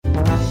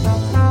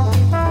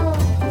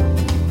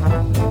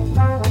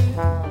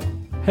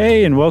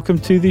Hey, and welcome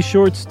to the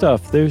short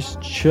stuff. There's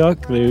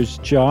Chuck, there's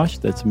Josh,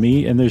 that's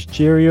me, and there's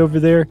Jerry over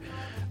there.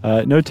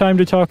 No time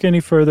to talk any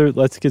further.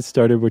 Let's get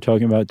started. We're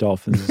talking about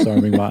dolphins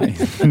disarming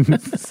minds.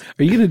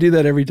 Are you going to do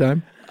that every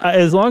time?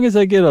 As long as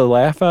I get a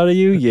laugh out of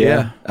you,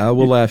 yeah. I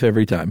will laugh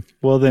every time.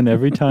 Well, then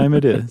every time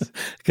it is.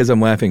 Because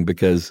I'm laughing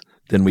because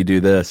then we do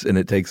this, and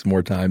it takes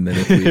more time than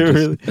if we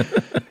really,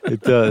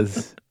 it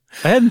does.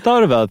 I hadn't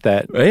thought about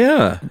that.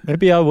 Yeah.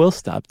 Maybe I will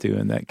stop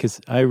doing that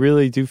because I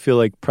really do feel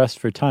like pressed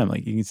for time.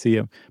 Like you can see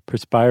I'm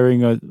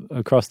perspiring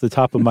across the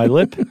top of my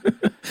lip.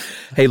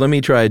 Hey, let me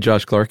try a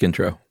Josh Clark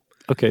intro.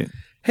 Okay.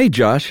 Hey,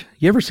 Josh,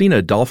 you ever seen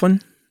a dolphin?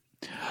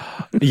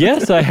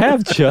 Yes, I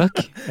have, Chuck.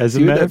 As a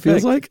See what matter that of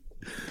feels fact, like?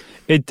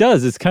 It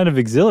does. It's kind of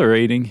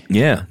exhilarating.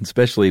 Yeah,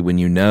 especially when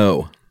you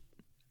know.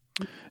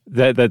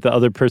 That the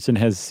other person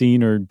has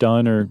seen or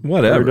done or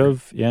heard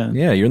of. Yeah.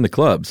 Yeah, you're in the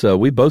club. So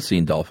we've both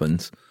seen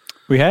dolphins.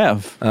 We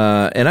have.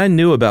 And I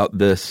knew about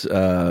this.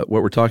 What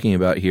we're talking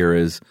about here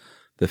is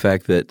the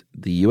fact that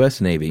the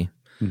U.S. Navy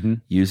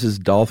uses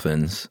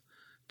dolphins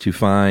to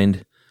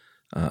find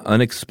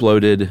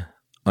unexploded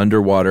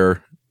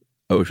underwater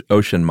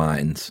ocean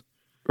mines.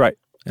 Right.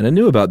 And I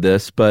knew about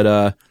this,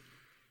 but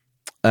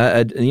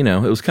it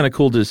was kind of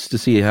cool to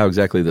see how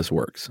exactly this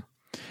works.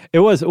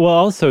 It was. Well,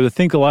 also, I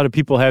think a lot of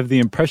people have the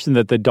impression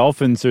that the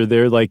dolphins are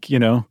there, like,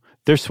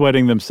 they're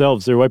sweating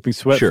themselves. They're wiping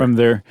sweat from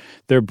their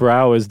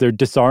brow as they're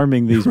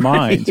disarming these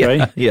mines,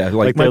 right? Yeah,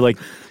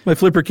 my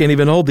flipper can't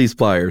even hold these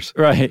pliers.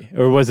 Right.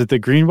 Or was it the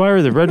green wire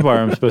or the red wire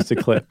I'm supposed to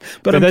clip?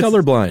 But I'm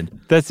colorblind.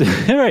 That's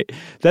right.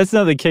 That's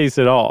not the case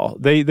at all.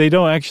 They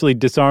don't actually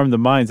disarm the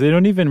mines. They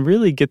don't even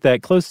really get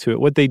that close to it.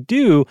 What they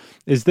do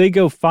is they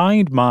go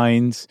find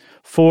mines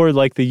for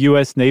like the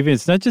U.S. Navy.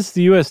 It's not just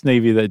the U.S.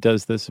 Navy that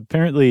does this.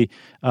 Apparently,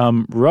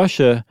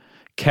 Russia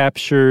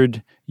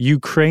captured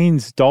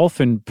Ukraine's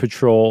Dolphin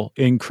patrol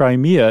in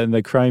Crimea in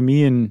the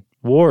Crimean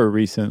War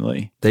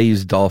recently. They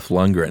used Dolph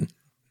Lundgren.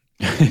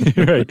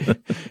 Right.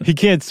 He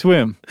can't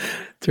swim.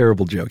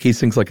 Terrible joke. He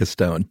sinks like a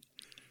stone.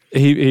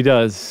 He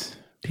does.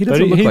 He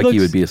doesn't look like he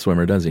would be a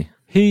swimmer, does he?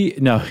 He's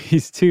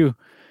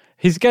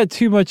got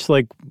too much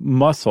like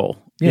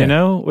muscle,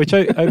 which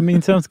I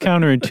mean sounds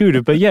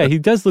counterintuitive, but yeah, he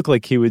does look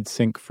like he would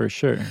sink for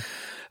sure.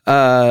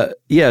 So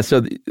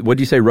what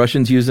do you say?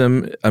 Russians use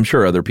them? I'm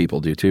sure other people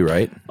do too,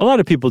 right? A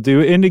lot of people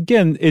do. And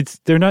again,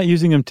 they're not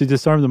using them to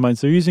disarm the mines.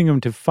 They're using them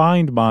to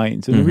find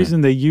mines. And the reason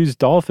they use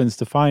dolphins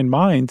to find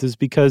mines is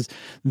because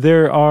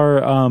there's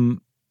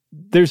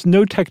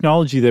no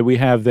technology that we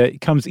have that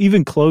comes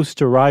even close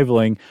to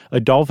rivaling a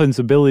dolphin's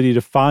ability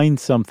to find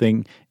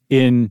something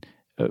in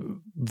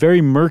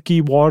very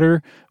murky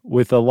water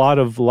with a lot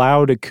of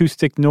loud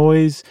acoustic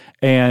noise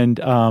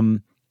and,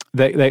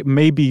 that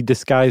may be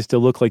disguised to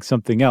look like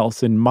something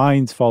else, and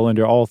mines fall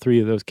under all three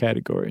of those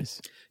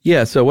categories.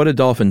 Yeah, so what a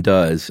dolphin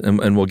does,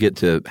 and we'll get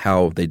to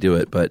how they do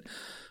it, but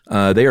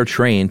they are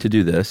trained to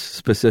do this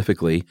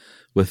specifically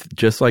with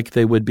just like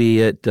they would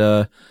be at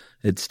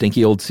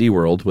stinky old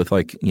SeaWorld with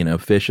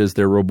fish as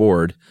their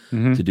reward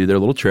to do their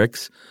little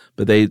tricks.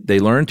 But they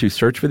learn to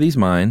search for these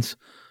mines,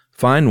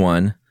 find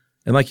one,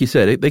 and like you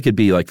said, they could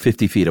be like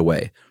 50 feet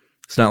away.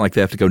 It's not like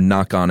they have to go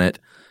knock on it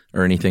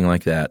or anything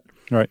like that.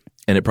 Right.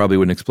 And it probably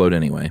wouldn't explode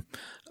anyway.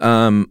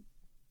 So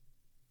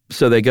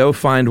they go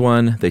find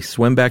one, they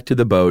swim back to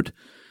the boat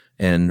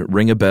and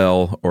ring a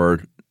bell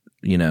or,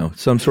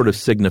 some sort of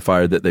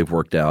signifier that they've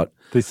worked out.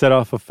 They set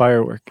off a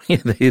firework. Yeah,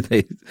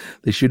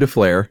 they shoot a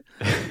flare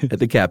at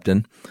the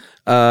captain.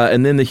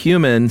 And then the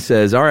human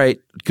says, all right,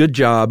 good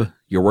job.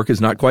 Your work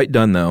is not quite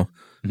done, though,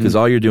 because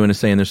all you're doing is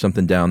saying there's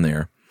something down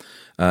there.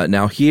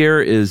 Now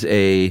here is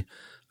an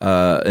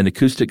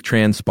acoustic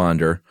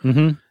transponder.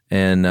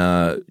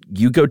 And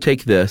you go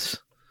take this.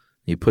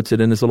 He puts it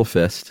in his little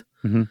fist.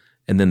 And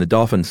then the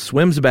dolphin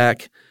swims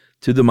back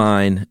to the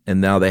mine. And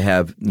now they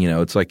have,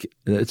 it's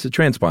a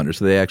transponder.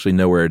 So they actually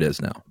know where it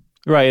is now.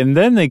 Right. And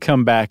then they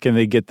come back and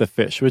they get the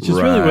fish, which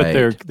is really what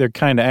they're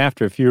kind of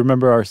after. If you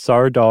remember our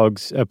SAR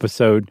Dogs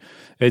episode,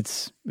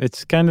 it's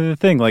kind of the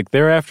thing. Like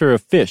they're after a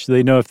fish.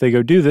 They know if they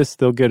go do this,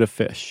 they'll get a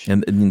fish.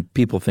 And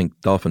people think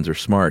dolphins are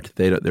smart.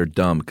 They're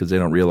dumb because they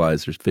don't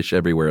realize there's fish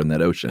everywhere in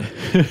that ocean.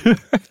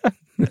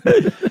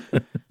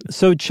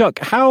 So, Chuck,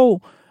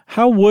 how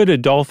would a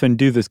dolphin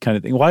do this kind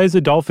of thing? Why is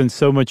a dolphin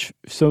so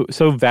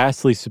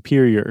vastly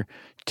superior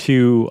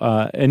to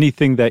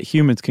anything that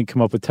humans can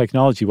come up with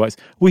technology-wise?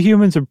 We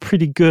humans are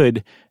pretty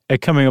good at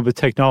coming up with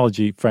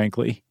technology,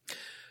 frankly.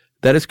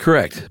 That is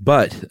correct.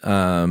 But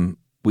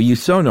we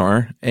use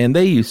sonar, and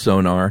they use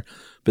sonar,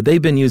 but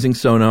they've been using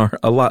sonar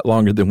a lot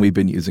longer than we've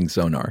been using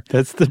sonar.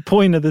 That's the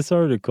point of this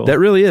article. That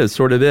really is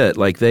sort of it.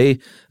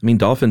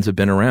 Dolphins have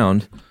been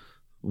around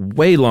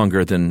way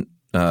longer than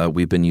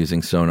we've been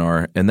using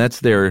sonar, and that's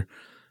their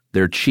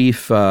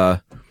chief.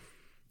 I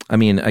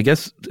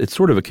guess it's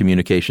sort of a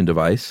communication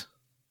device.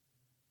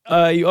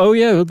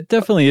 It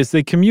definitely is.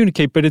 They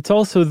communicate, but it's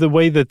also the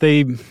way that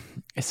they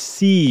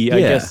see. I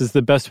guess is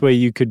the best way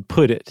you could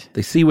put it.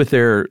 They see with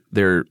their.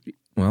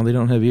 Well, they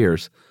don't have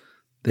ears.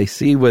 They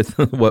see with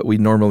what we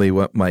normally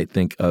might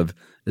think of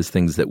as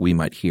things that we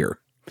might hear.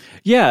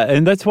 Yeah,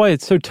 and that's why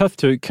it's so tough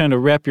to kind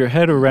of wrap your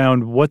head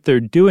around what they're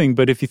doing.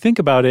 But if you think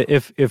about it,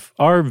 if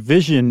our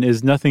vision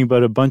is nothing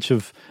but a bunch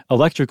of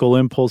electrical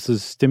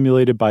impulses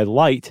stimulated by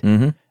light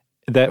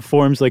that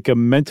forms like a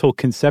mental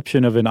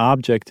conception of an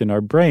object in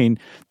our brain,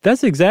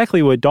 that's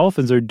exactly what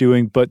dolphins are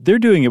doing, but they're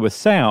doing it with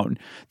sound.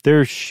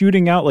 They're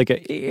shooting out like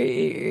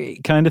a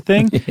kind of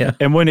thing. Yeah.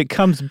 And when it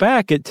comes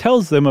back, it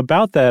tells them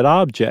about that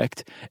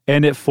object,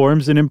 and it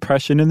forms an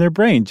impression in their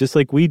brain. Just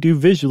like we do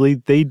visually,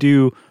 they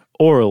do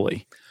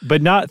orally.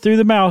 But not through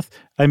the mouth.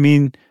 I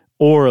mean,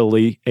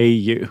 orally,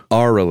 A-U.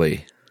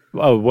 Orally.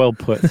 Oh, well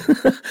put.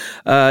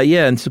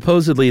 Yeah, and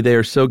supposedly they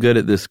are so good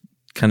at this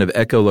kind of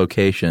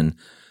echolocation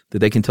that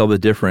they can tell the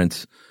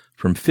difference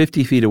from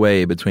 50 feet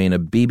away between a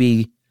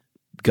BB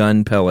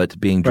gun pellet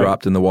being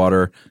dropped in the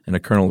water and a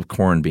kernel of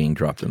corn being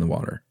dropped in the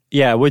water.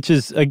 Yeah, which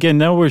is, again,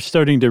 now we're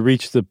starting to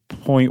reach the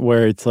point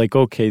where it's like,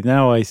 okay,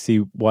 now I see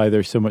why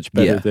they're so much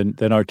better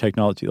than our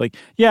technology. Like,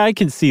 yeah, I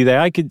can see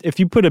that. If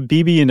you put a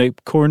BB and a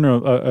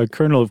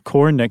kernel of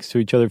corn next to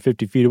each other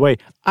 50 feet away,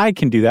 I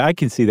can do that. I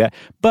can see that.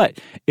 But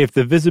if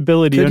the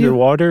visibility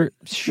underwater,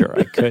 sure,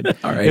 I could.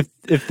 All right.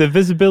 If the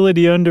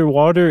visibility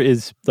underwater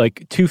is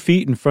like 2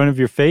 feet in front of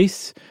your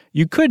face,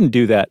 you couldn't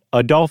do that.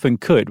 A dolphin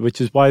could, which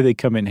is why they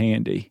come in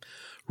handy.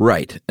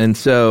 Right. And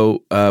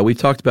so we've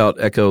talked about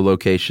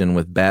echolocation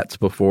with bats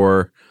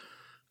before,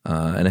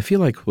 and I feel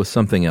like with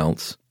something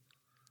else,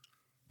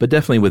 but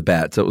definitely with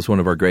bats. That was one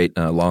of our great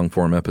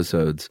long-form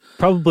episodes.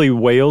 Probably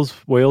whales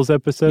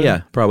episode?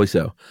 Yeah, probably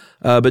so.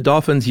 But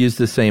dolphins use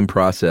the same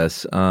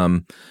process.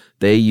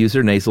 They use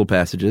their nasal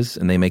passages,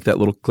 and they make that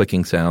little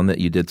clicking sound that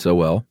you did so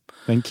well.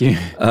 Thank you.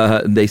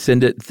 They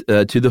send it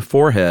to the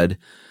forehead,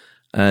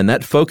 and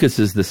that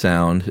focuses the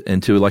sound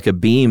into like a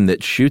beam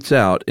that shoots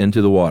out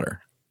into the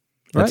water.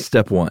 That's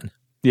step one.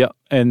 Yeah.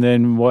 And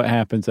then what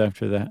happens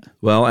after that?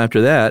 Well,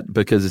 after that,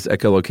 because it's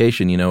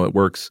echolocation, it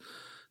works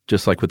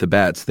just like with the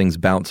bats. Things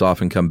bounce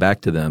off and come back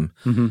to them.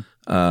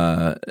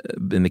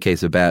 Mm-hmm. In the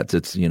case of bats,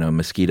 it's,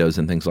 mosquitoes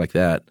and things like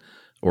that,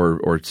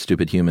 or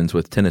stupid humans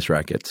with tennis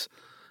rackets.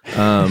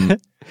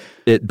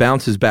 It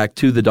bounces back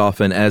to the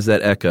dolphin as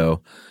that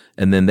echo,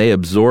 and then they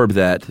absorb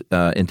that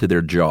into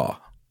their jaw.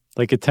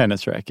 Like a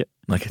tennis racket.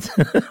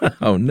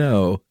 Oh,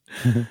 no.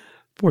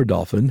 Poor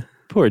dolphin.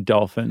 Poor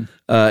dolphin.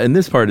 And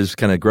this part is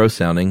kind of gross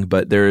sounding,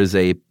 but there is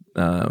a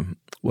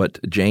what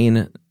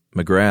Jane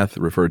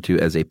McGrath referred to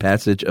as a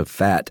passage of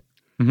fat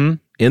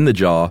in the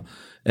jaw,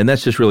 and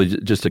that's just really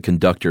just a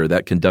conductor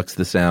that conducts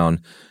the sound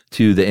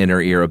to the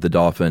inner ear of the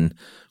dolphin,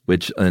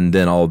 and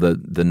then all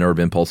the nerve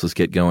impulses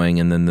get going,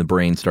 and then the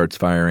brain starts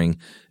firing.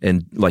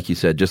 And like you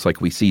said, just like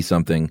we see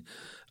something,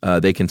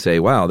 they can say,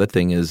 "Wow, that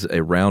thing is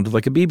a round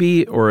like a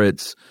BB," or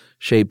it's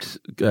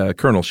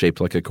kernel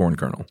shaped like a corn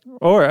kernel.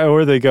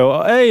 Or they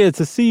go, hey, it's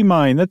a sea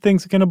mine. That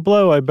thing's going to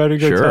blow. I better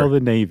go tell the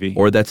Navy.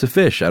 Or that's a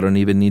fish. I don't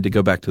even need to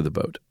go back to the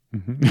boat.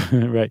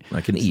 Right. I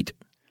can eat.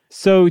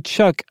 So,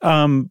 Chuck,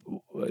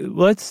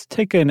 let's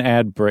take an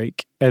ad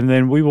break, and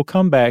then we will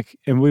come back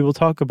and we will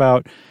talk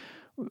about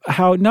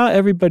how not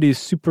everybody is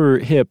super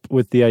hip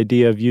with the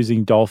idea of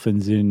using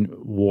dolphins in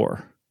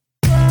war.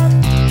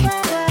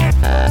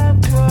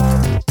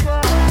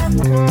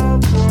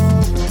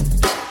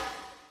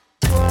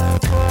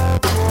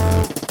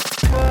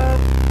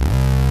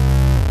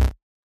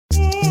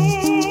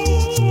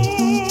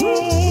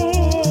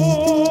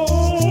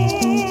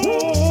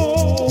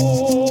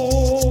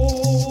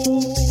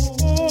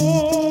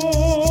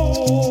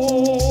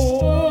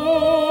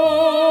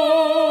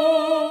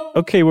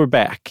 Okay, we're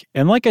back.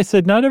 And like I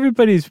said, not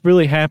everybody's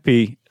really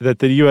happy that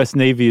the U.S.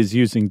 Navy is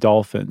using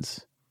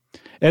dolphins.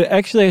 And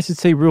actually, I should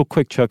say real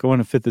quick, Chuck, I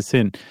want to fit this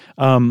in.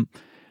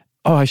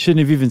 I shouldn't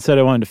have even said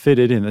I wanted to fit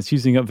it in. That's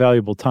using up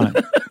valuable time.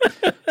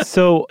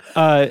 So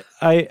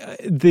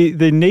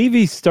the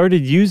Navy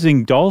started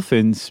using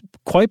dolphins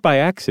quite by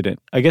accident.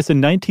 I guess in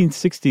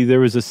 1960, there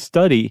was a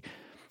study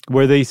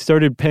where they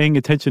started paying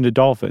attention to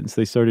dolphins.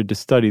 They started to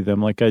study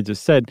them, like I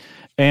just said.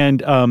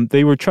 And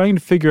they were trying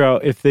to figure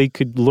out if they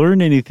could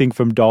learn anything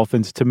from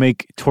dolphins to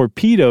make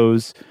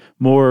torpedoes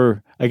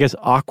more, I guess,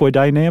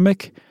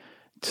 aquadynamic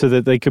so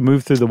that they could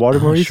move through the water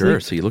more easily. Sure.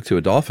 So you look to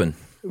a dolphin.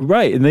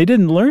 Right. And they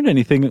didn't learn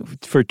anything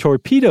for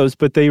torpedoes,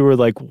 but they were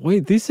like,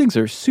 wait, these things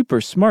are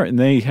super smart and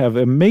they have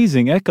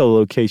amazing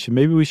echolocation.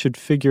 Maybe we should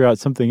figure out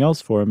something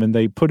else for them. And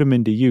they put them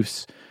into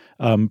use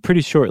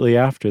pretty shortly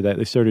after that.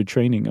 They started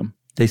training them.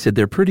 They said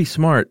they're pretty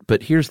smart,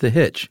 but here's the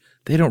hitch.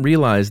 They don't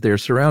realize they're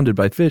surrounded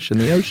by fish in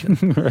the ocean.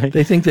 Right.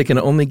 They think they can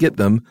only get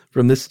them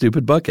from this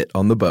stupid bucket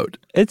on the boat.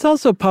 It's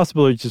also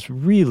possible they're just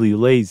really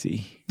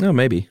lazy. No,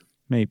 maybe.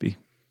 Maybe.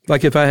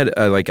 Like if I had,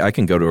 I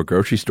can go to a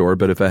grocery store,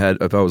 but if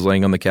I was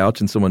laying on the couch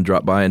and someone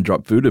dropped by and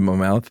dropped food in my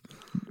mouth.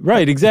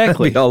 Right,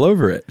 exactly. I'd be all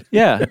over it.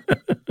 Yeah.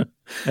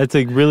 That's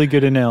a really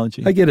good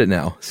analogy. I get it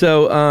now.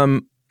 So, all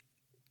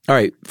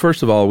right.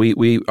 First of all,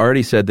 we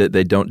already said that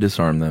they don't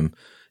disarm them.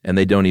 And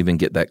they don't even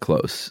get that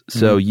close.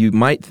 So you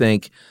might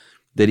think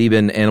that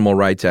even animal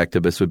rights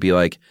activists would be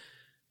like,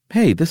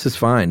 hey, this is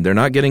fine. They're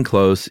not getting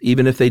close.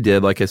 Even if they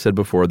did, like I said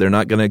before, they're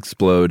not going to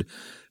explode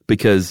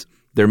because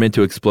they're meant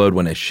to explode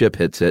when a ship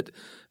hits it,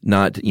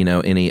 not,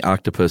 any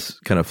octopus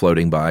kind of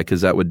floating by,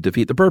 because that would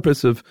defeat the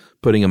purpose of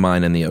putting a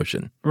mine in the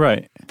ocean.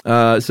 Right.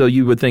 So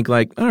you would think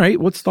like, all right,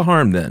 what's the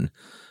harm then?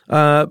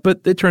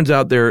 But it turns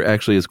out there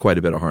actually is quite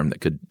a bit of harm that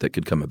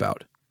could come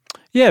about.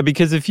 Yeah,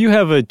 because if you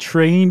have a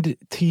trained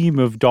team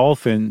of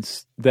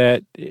dolphins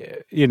that,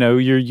 you're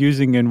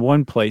using in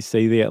one place,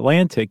 say the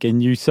Atlantic,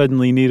 and you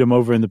suddenly need them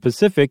over in the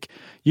Pacific,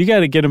 you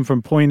got to get them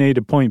from point A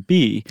to point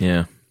B.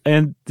 Yeah.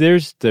 And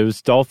those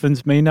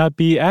dolphins may not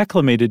be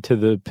acclimated to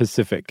the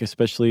Pacific,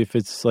 especially if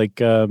it's like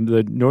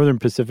the northern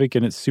Pacific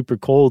and it's super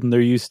cold and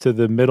they're used to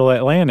the middle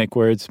Atlantic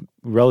where it's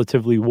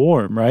relatively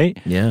warm, right?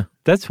 Yeah.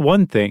 That's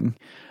one thing.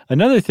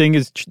 Another thing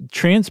is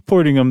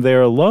transporting them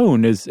there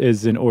alone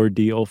is an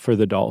ordeal for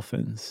the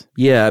dolphins.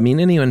 Yeah, I mean,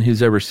 anyone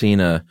who's ever seen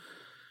a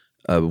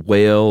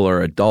whale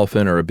or a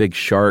dolphin or a big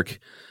shark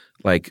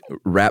like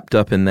wrapped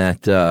up in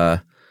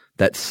that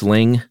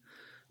sling,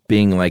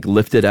 being like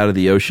lifted out of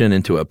the ocean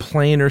into a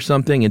plane or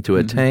something, into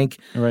a tank.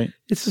 Right.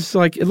 It's just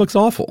like, it looks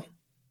awful.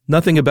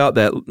 Nothing about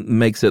that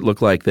makes it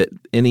look like that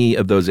any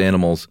of those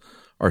animals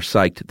are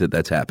psyched that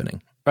that's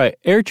happening. Right.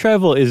 Air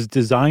travel is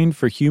designed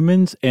for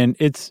humans, and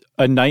it's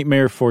a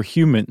nightmare for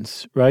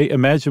humans, right?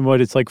 Imagine what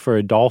it's like for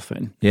a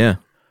dolphin. Yeah.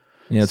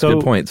 Yeah, that's a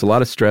good point. It's a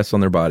lot of stress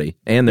on their body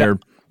and their,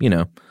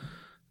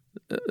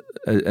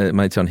 it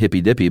might sound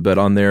hippy-dippy, but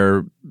on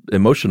their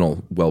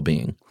emotional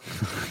well-being.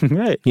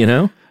 Right.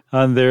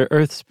 On their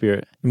earth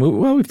spirit.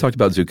 Well, we've talked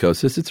about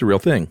zoochosis. It's a real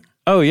thing.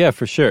 Oh, yeah,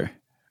 for sure.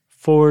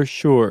 For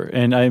sure.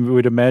 And I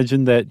would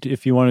imagine that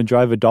if you want to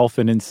drive a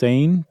dolphin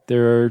insane,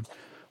 there are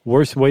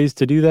worse ways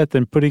to do that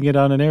than putting it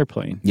on an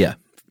airplane. Yeah.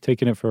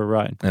 Taking it for a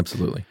ride.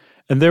 Absolutely.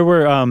 And there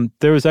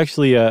was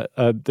actually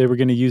they were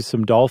going to use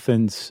some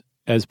dolphins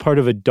as part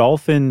of a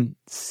dolphin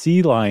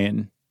sea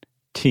lion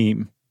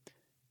team.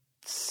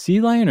 Sea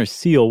lion or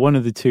seal, one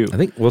of the two. I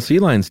think, sea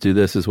lions do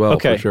this as well,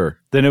 for sure.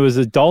 Then it was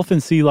a dolphin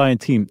sea lion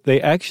team.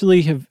 They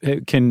actually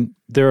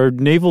there are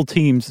naval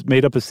teams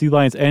made up of sea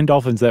lions and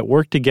dolphins that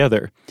work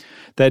together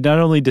that not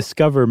only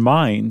discover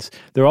mines,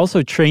 they're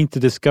also trained to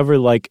discover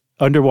like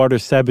underwater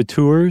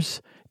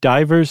saboteurs,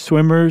 divers,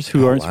 swimmers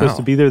who aren't supposed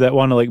to be there that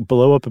want to like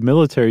blow up a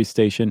military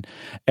station.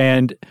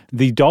 And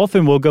the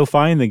dolphin will go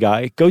find the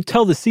guy, go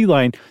tell the sea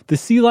lion. The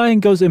sea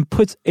lion goes and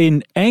puts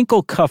an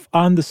ankle cuff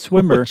on the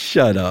swimmer.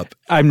 Shut up.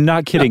 I'm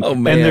not kidding. Oh,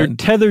 man. And they're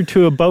tethered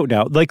to a boat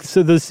now. Like,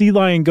 so the sea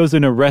lion goes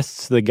and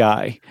arrests the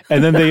guy.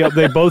 And then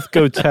they both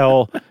go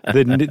tell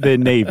the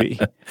Navy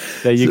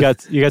that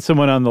you got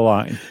someone on the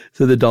line.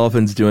 So the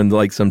dolphin's doing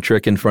like some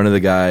trick in front of the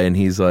guy and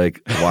he's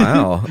like,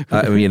 wow.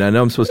 I mean, I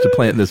know I'm supposed to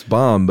plant this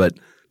bomb, but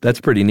that's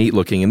pretty neat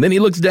looking. And then he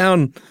looks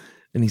down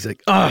and he's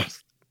like,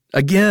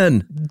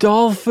 again.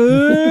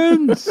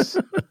 Dolphins!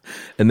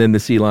 And then the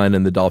sea lion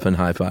and the dolphin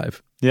high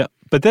five. Yeah.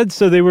 But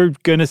so they were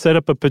going to set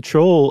up a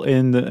patrol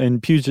in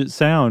Puget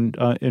Sound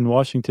in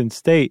Washington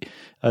State.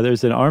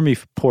 There's an Army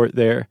port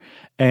there.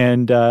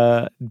 And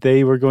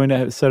they were going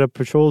to set up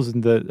patrols.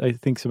 And I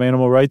think some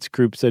animal rights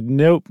group said,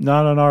 nope,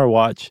 not on our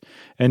watch.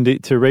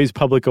 And to raise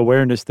public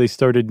awareness, they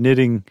started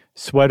knitting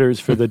sweaters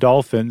for the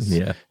dolphins.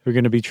 Yeah. Who are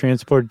going to be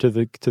transported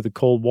to the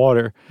cold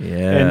water.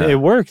 Yeah. And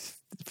it worked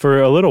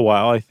for a little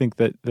while. I think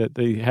that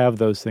they have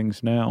those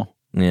things now.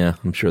 Yeah,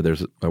 I'm sure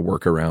there's a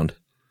workaround.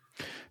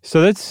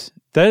 So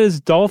that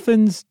is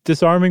dolphins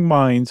disarming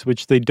mines,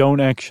 which they don't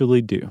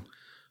actually do.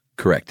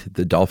 Correct.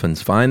 The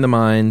dolphins find the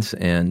mines,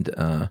 and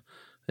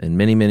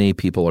many, many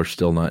people are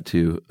still not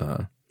too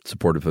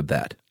supportive of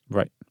that.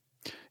 Right.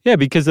 Yeah,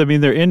 because, I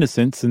mean, they're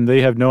innocents, and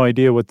they have no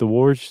idea what's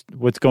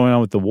going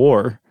on with the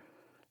war.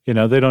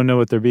 They don't know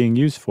what they're being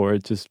used for.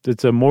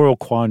 It's a moral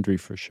quandary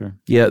for sure.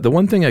 Yeah, the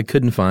one thing I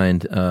couldn't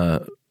find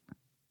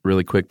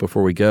really quick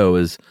before we go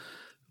is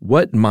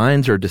what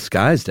mines are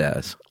disguised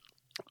as.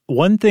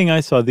 One thing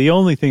I saw, the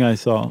only thing I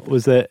saw,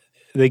 was that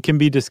they can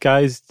be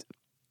disguised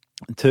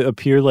to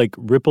appear like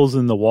ripples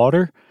in the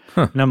water.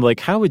 Huh. And I'm like,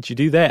 how would you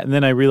do that? And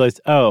then I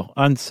realized,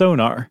 on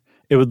sonar,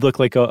 it would look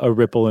like a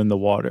ripple in the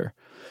water.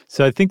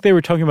 So I think they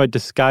were talking about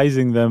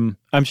disguising them.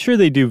 I'm sure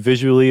they do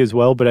visually as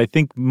well, but I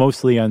think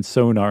mostly on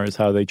sonar is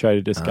how they try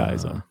to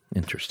disguise them.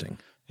 Interesting.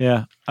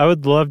 Yeah. I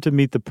would love to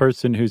meet the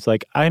person who's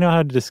like, I know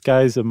how to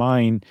disguise a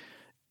mine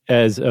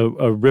as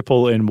a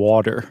ripple in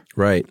water.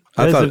 Right.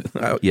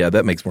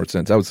 That makes more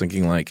sense. I was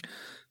thinking like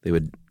they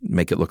would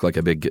make it look like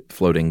a big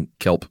floating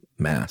kelp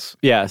mass.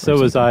 Yeah, so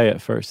was I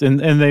at first. And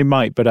they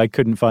might, but I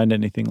couldn't find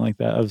anything like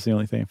that. That was the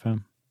only thing I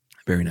found.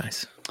 Very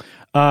nice.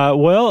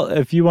 Well,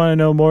 if you want to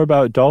know more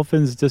about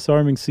dolphins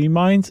disarming sea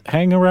mines,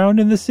 hang around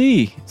in the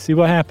sea. See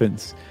what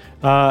happens.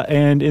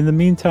 And in the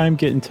meantime,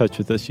 get in touch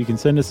with us. You can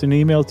send us an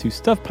email to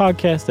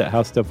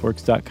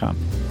stuffpodcast@howstuffworks.com.